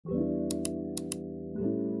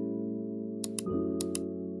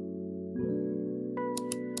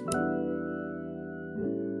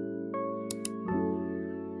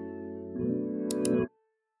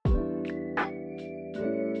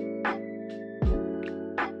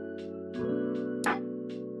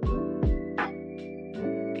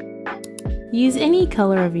Use any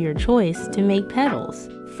color of your choice to make petals.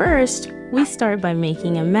 First, we start by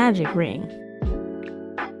making a magic ring.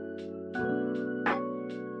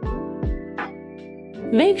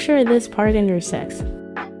 Make sure this part intersects.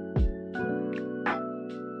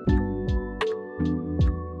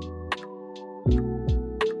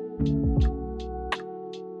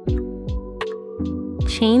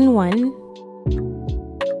 Chain 1,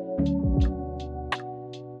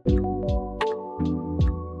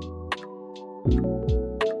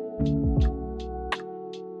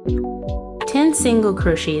 single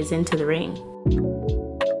crochets into the ring.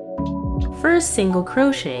 First single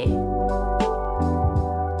crochet,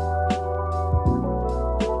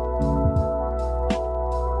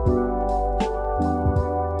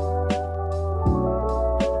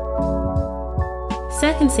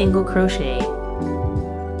 second single crochet,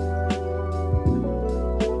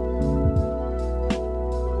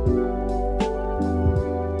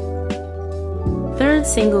 third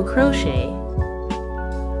single crochet,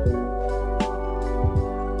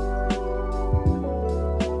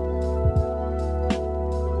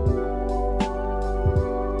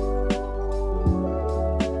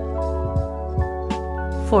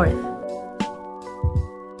 fourth,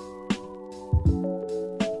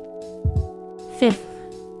 fifth,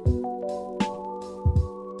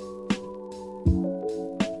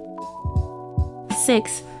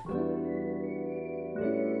 sixth,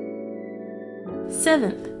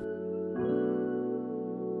 seventh,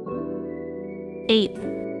 eighth,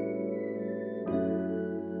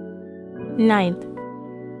 ninth,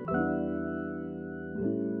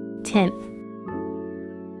 10th.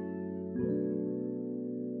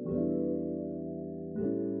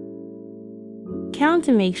 Count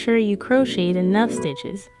to make sure you crocheted enough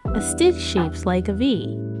stitches. A stitch shapes like a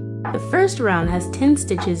V. The first round has 10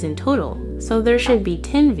 stitches in total, so there should be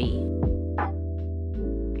 10 V.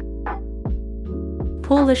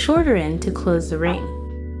 Pull the shorter end to close the ring.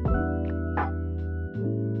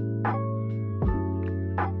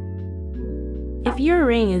 If your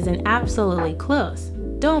ring isn't absolutely close,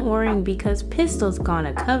 don't worry because Pistil's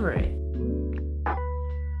gonna cover it.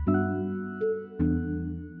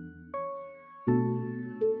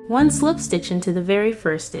 One slip stitch into the very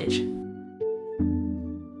first stitch.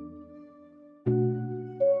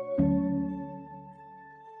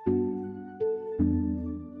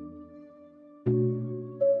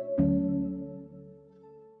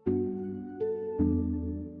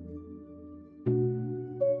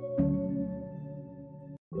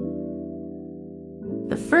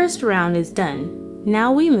 The first round is done.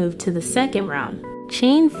 Now we move to the second round.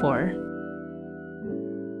 Chain 4.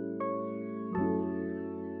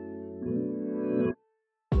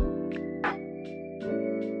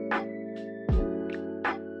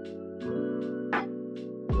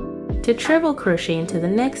 To treble crochet into the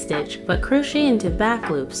next stitch, but crochet into back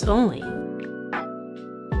loops only.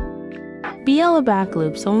 BL back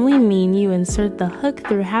loops only mean you insert the hook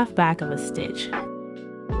through half back of a stitch.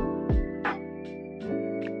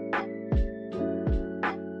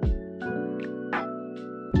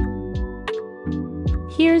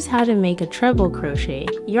 Here's how to make a treble crochet.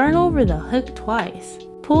 Yarn over the hook twice.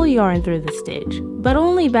 Pull yarn through the stitch, but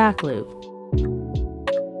only back loop.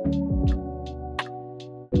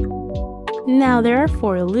 Now there are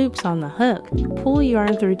 4 loops on the hook. Pull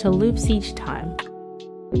yarn through 2 loops each time.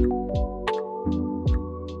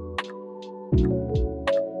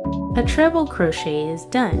 A treble crochet is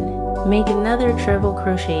done. Make another treble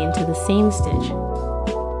crochet into the same stitch.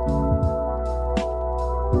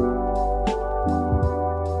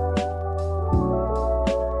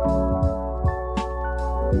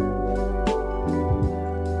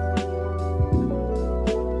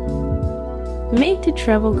 Make 2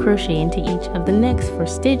 treble crochet into each of the next 4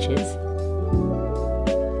 stitches.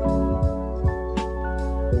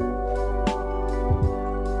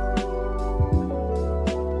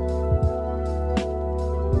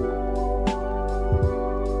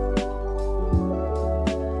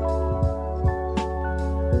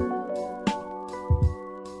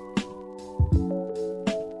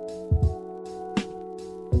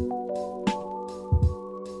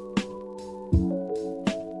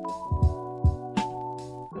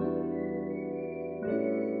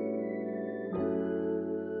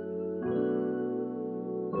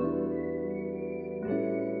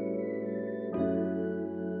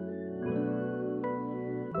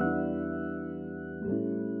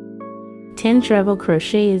 Ten treble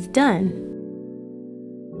crochet is done.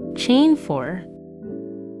 Chain 4.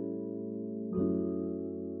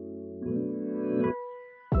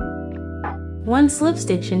 One slip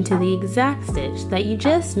stitch into the exact stitch that you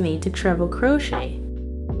just made to treble crochet.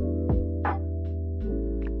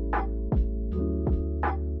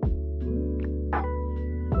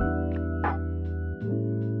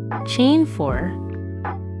 chain 4,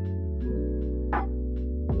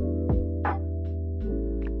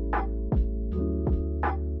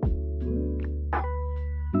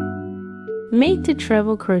 make to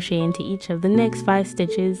treble crochet into each of the next 5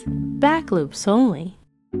 stitches, back loops only.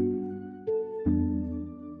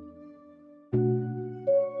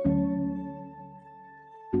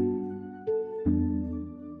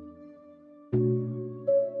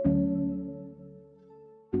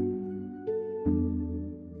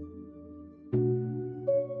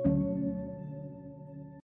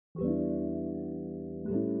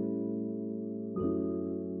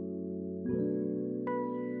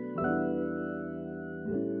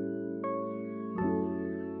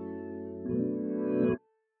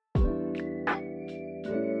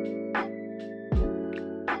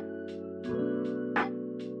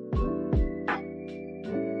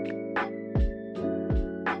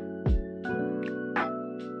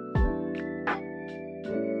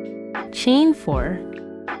 Chain 4,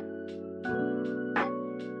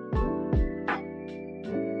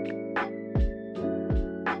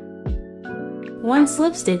 one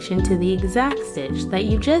slip stitch into the exact stitch that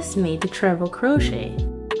you just made to treble crochet.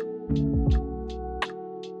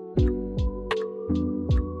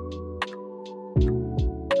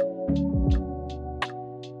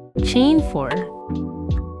 Chain 4,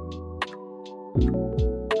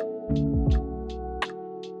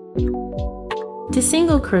 to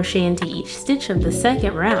single crochet into each stitch of the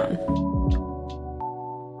second round.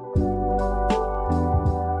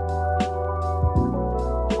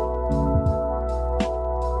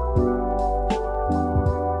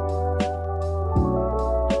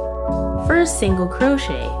 First single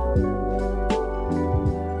crochet,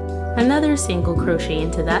 another single crochet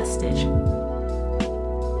into that stitch.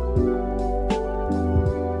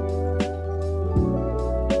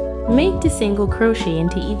 Make to single crochet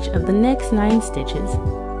into each of the next 9 stitches.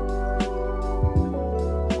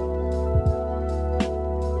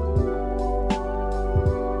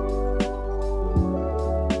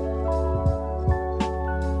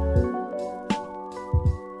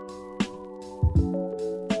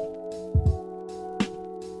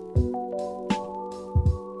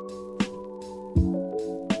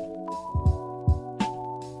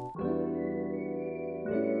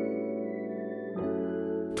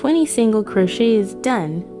 Single crochet is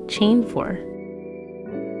done, chain 4.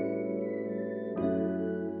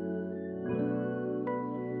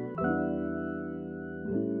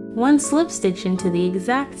 One slip stitch into the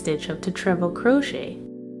exact stitch of to treble crochet.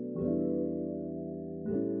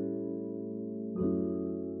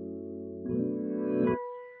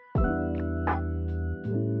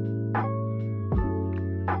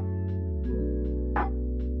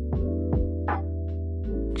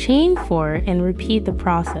 Chain 4 and repeat the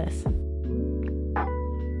process.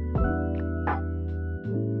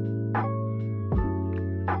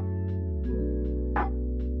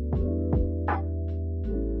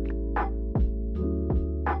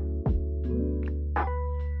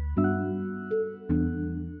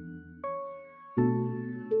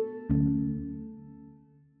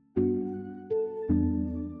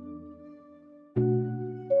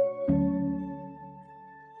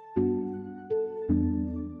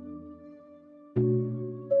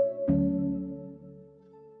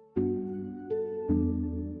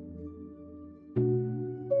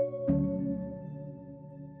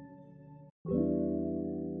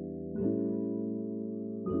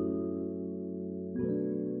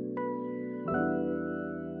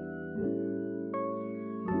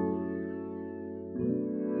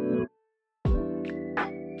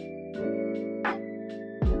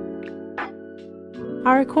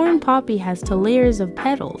 Our corn poppy has 2 layers of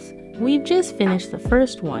petals. We've just finished the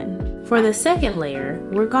first one. For the second layer,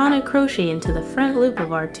 we're gonna crochet into the front loop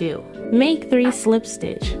of our 2. Make 3 slip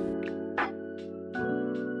stitch.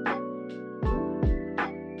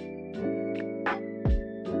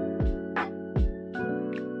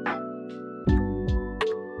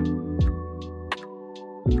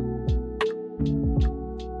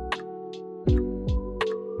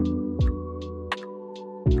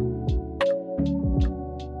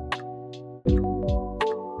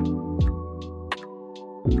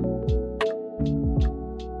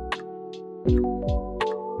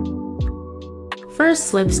 First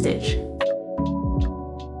slip stitch,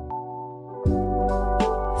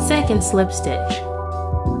 second slip stitch,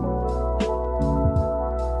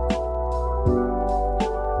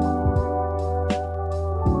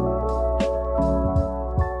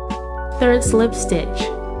 third slip stitch,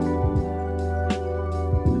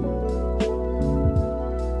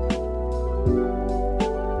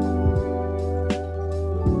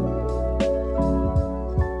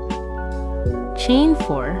 chain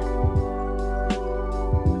 4,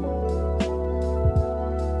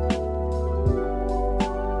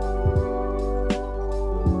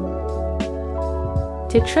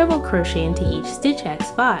 to treble crochet into each stitch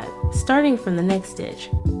x5, starting from the next stitch.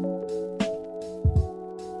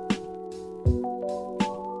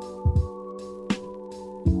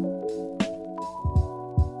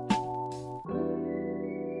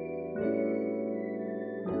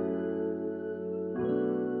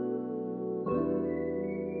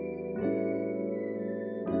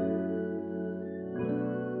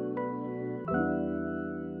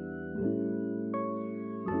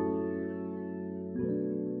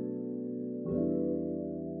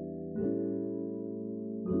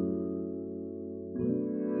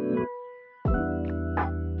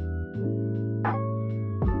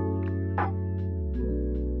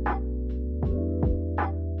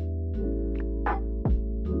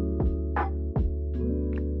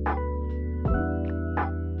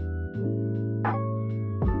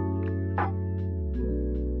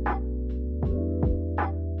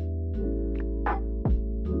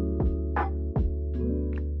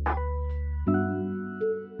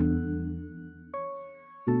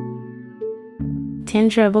 Ten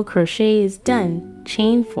treble crochet is done.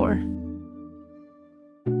 Chain 4.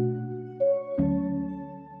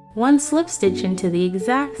 1 slip stitch into the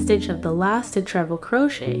exact stitch of the last to treble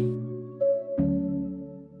crochet.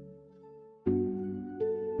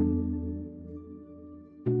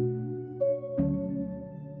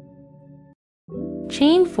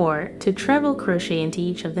 Chain 4 to treble crochet into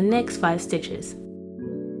each of the next 5 stitches.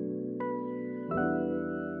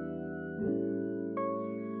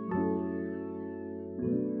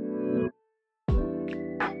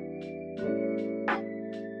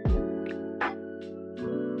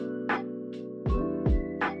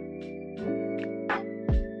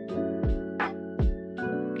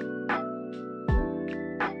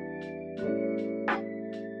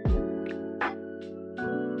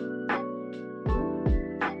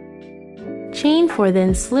 Chain 4,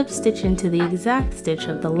 then slip stitch into the exact stitch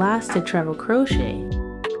of the last to treble crochet.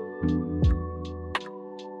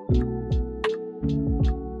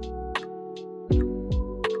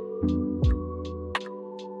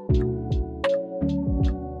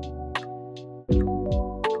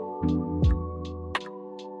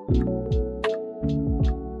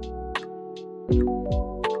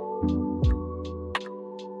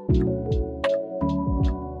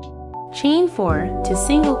 Chain 4 to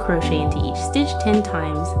single crochet into each stitch 10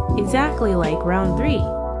 times, exactly like round 3.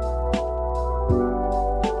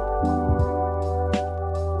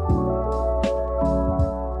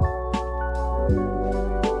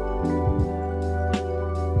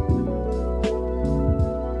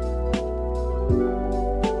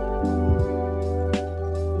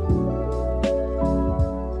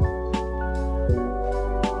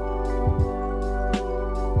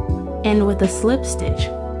 End with a slip stitch.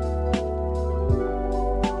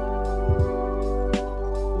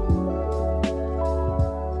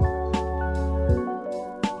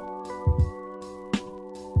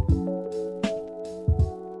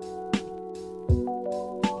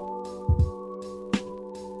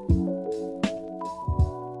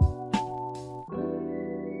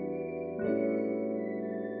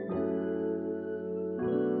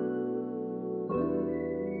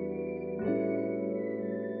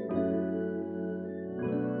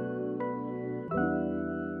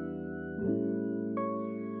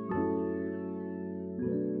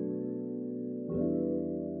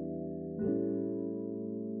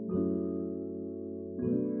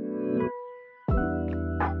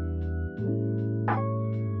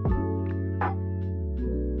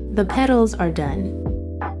 The petals are done.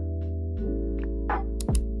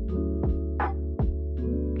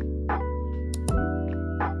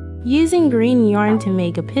 Using green yarn to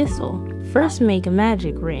make a pistil, first make a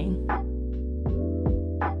magic ring.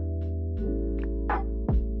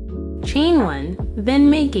 Chain 1, then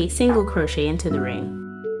make a single crochet into the ring.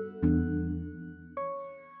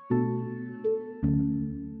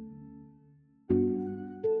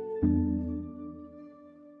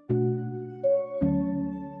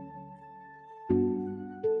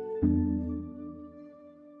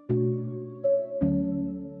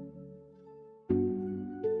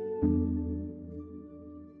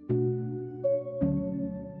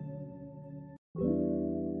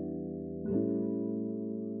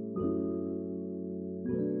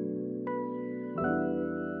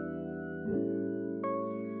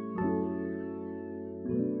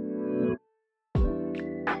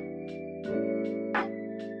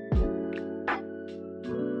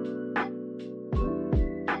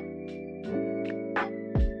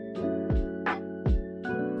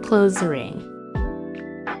 Close the ring.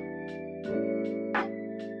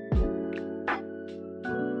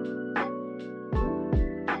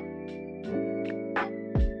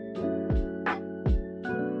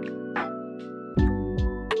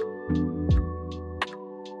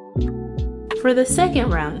 For the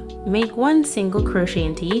second round, make 1 single crochet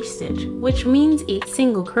into each stitch, which means 8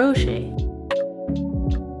 single crochet.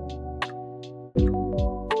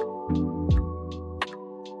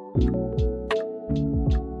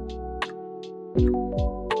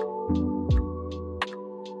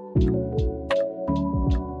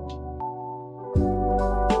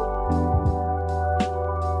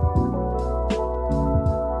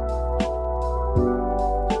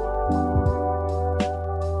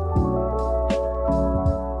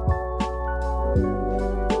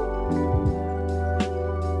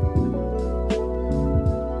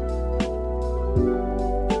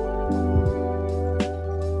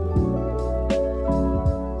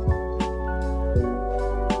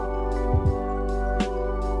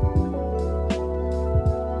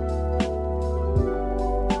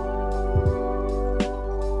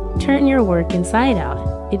 Turn your work inside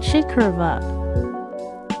out. It should curve up.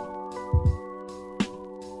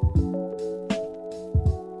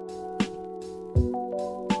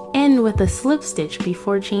 End with a slip stitch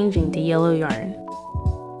before changing to yellow yarn.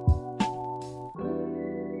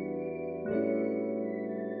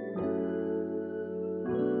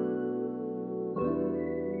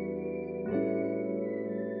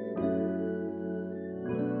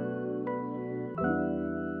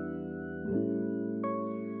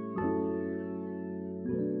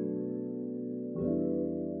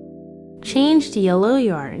 Change to yellow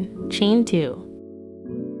yarn, chain 2.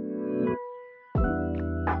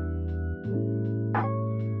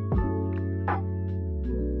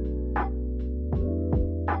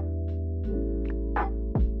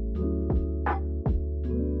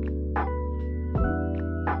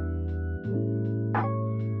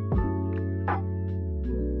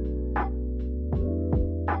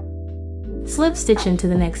 Slip stitch into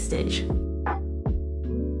the next stitch.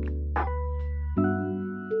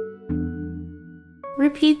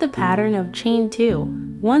 Repeat the pattern of chain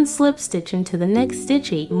 2, 1 slip stitch into the next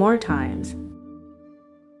stitch 8 more times.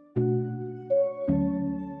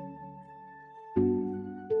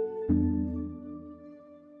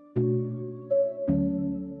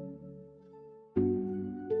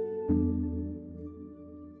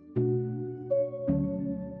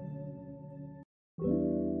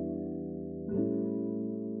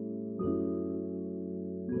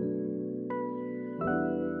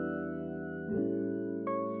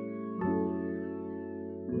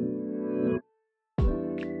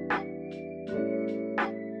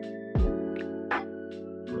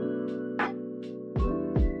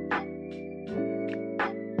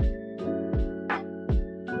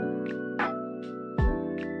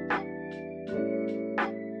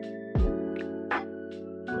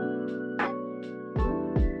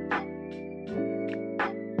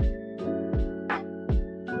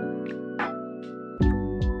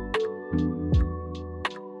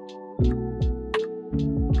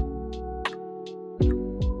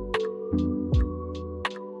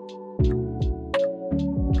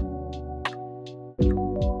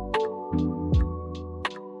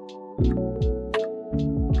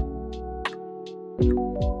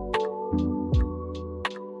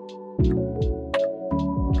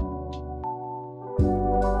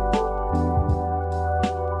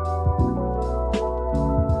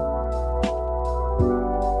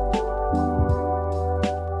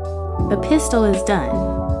 The pistil is done.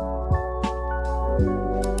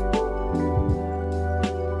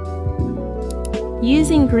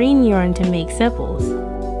 Using green yarn to make sepals.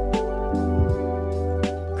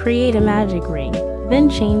 Create a magic ring, then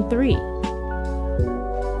chain 3.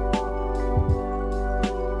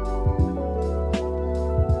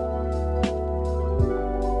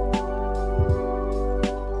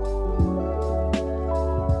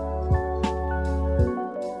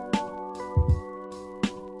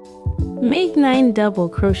 Make 9 double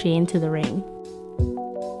crochet into the ring.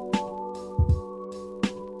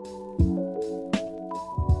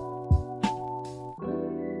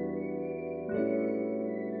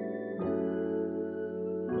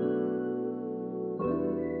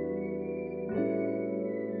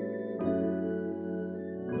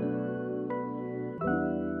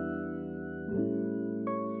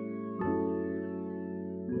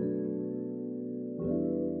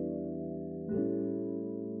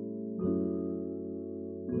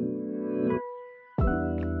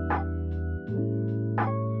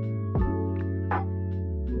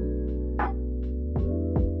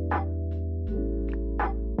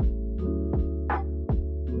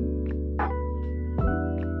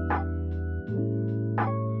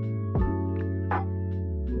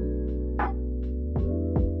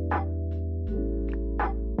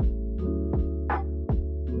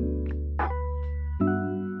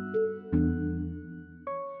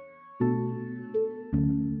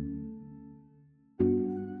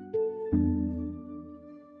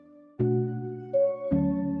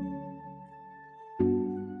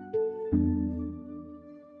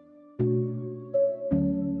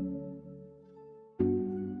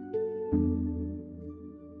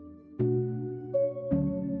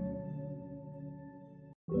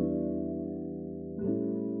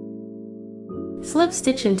 Slip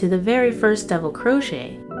stitch into the very first double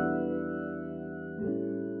crochet.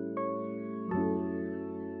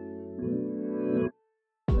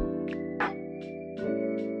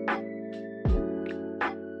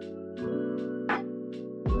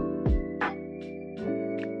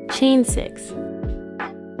 Chain 6.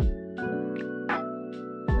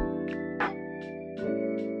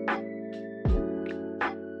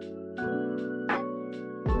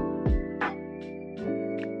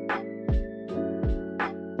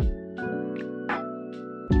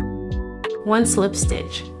 One slip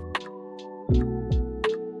stitch.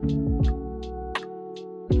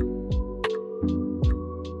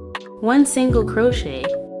 One single crochet.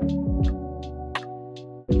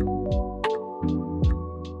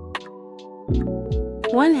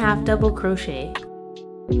 One half double crochet.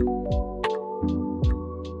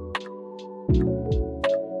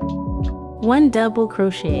 One double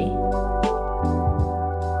crochet.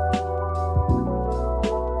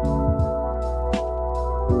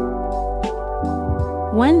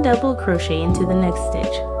 One double crochet into the next stitch.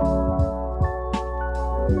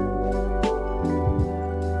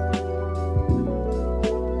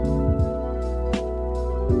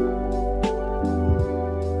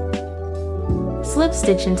 Slip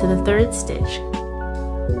stitch into the third stitch.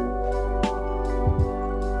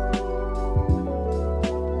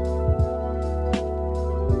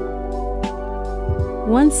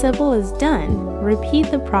 Once sepal is done,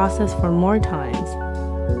 repeat the process for more times.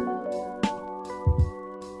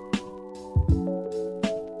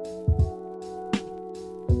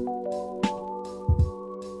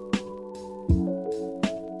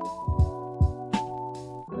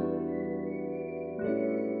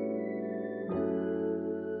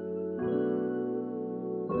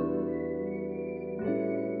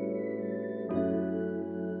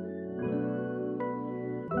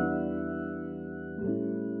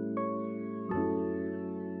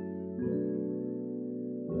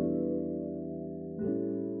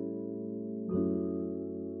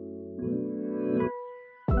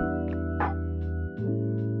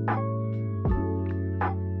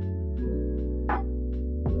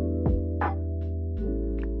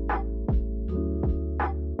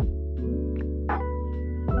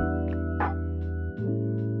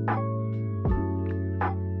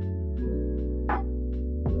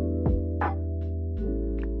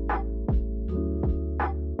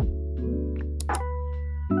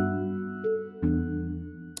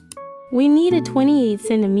 We need a 28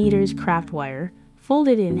 cm craft wire,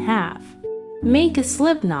 folded in half. Make a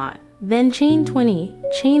slip knot, then chain 20,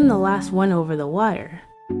 chain the last one over the wire.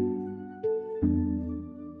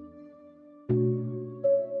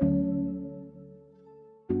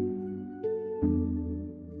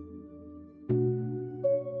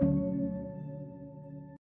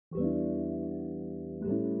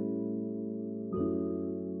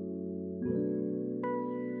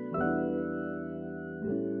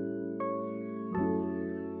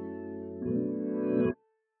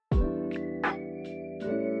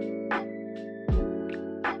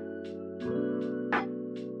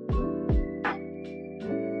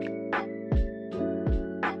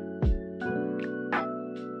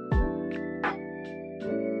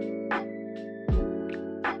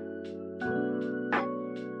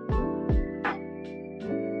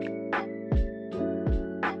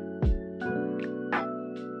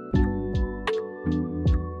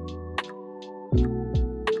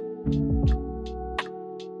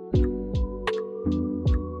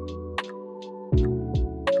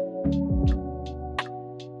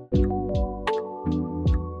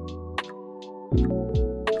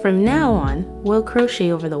 From now on, we'll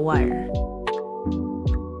crochet over the wire.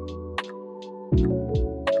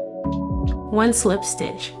 One slip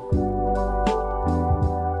stitch.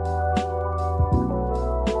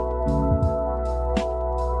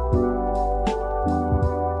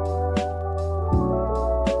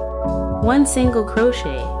 One single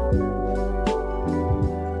crochet.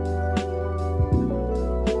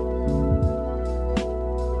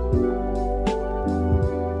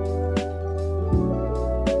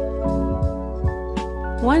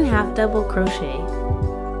 One half double crochet.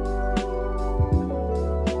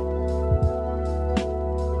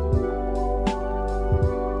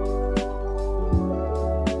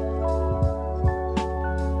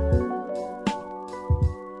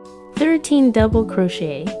 Double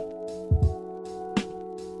crochet.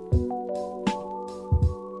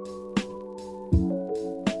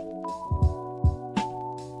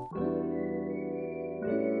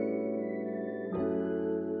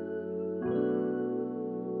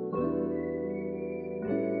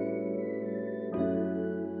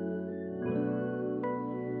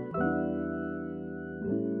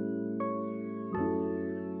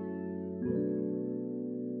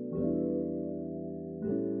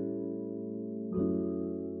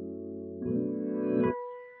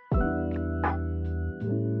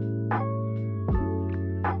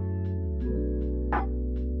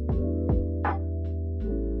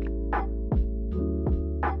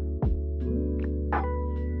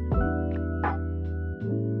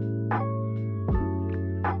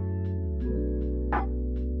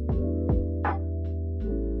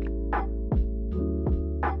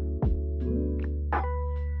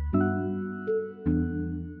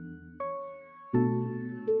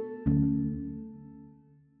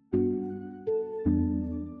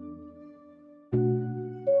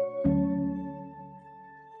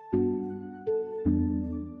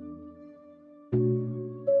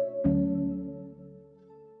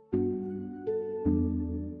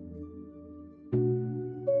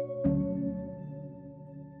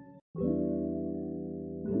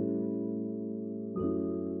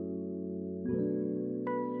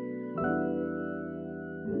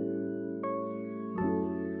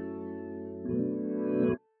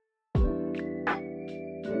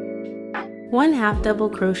 1 half double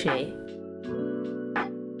crochet,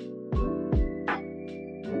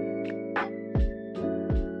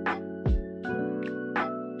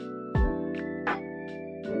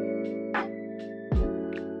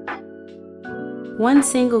 one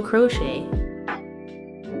single crochet,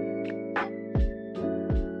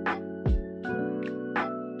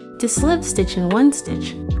 to slip stitch in one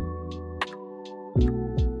stitch,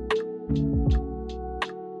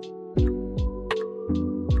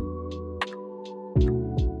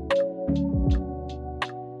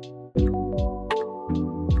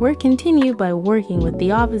 we'll continue by working with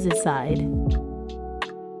the opposite side.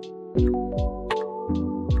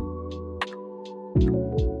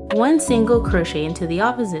 One single crochet into the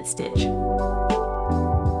opposite stitch.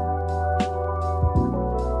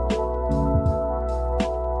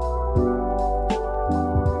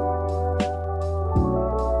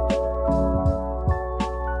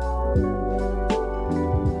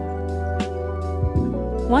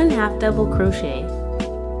 One half double crochet,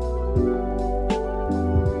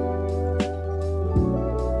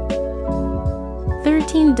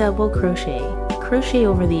 double crochet, crochet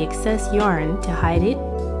over the excess yarn to hide it,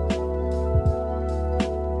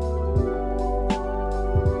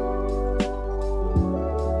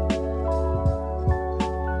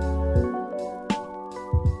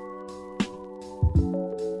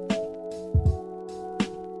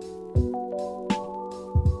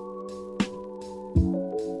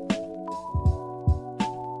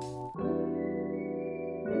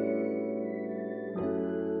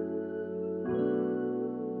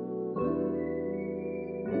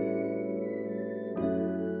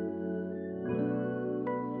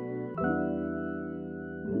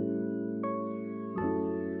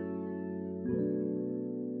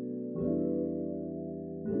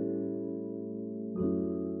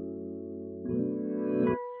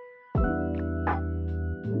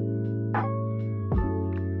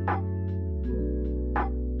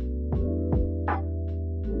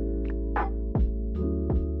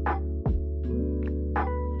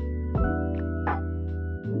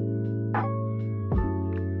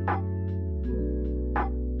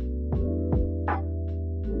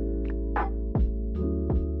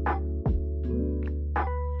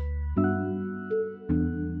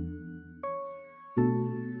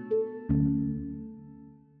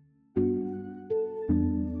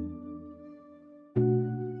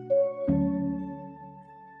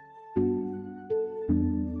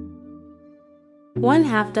 one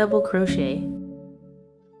half double crochet,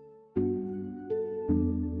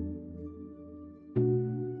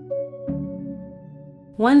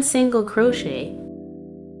 one single crochet,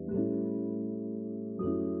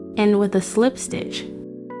 and with a slip stitch.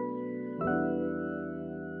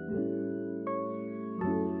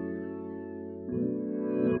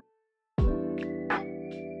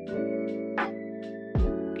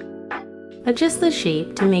 Adjust the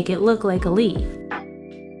shape to make it look like a leaf.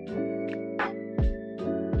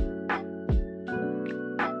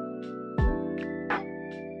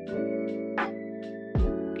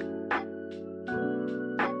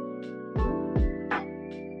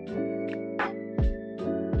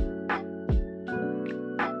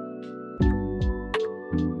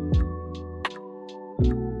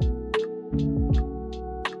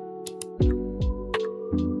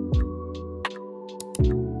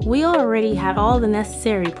 We already had all the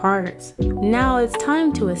necessary parts. Now it's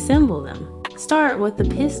time to assemble them. Start with the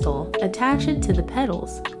pistil, attach it to the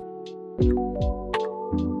petals.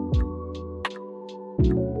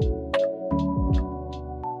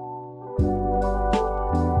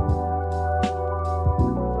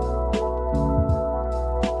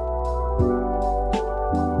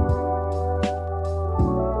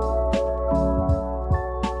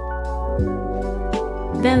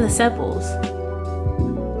 Then the sepals.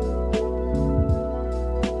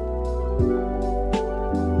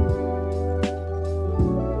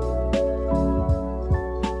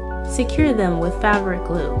 Secure them with fabric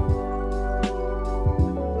glue.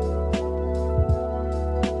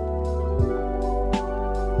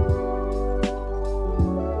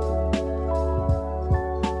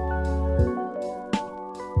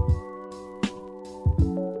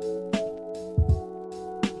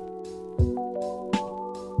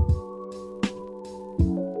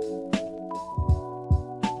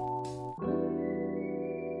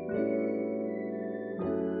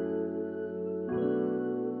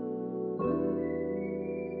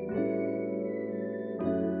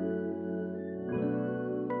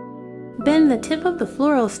 Bend the tip of the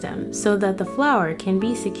floral stem so that the flower can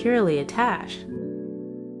be securely attached.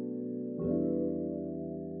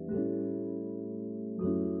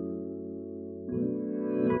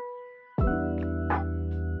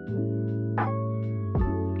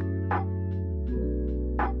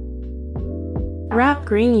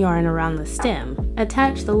 green yarn around the stem,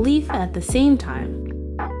 attach the leaf at the same time.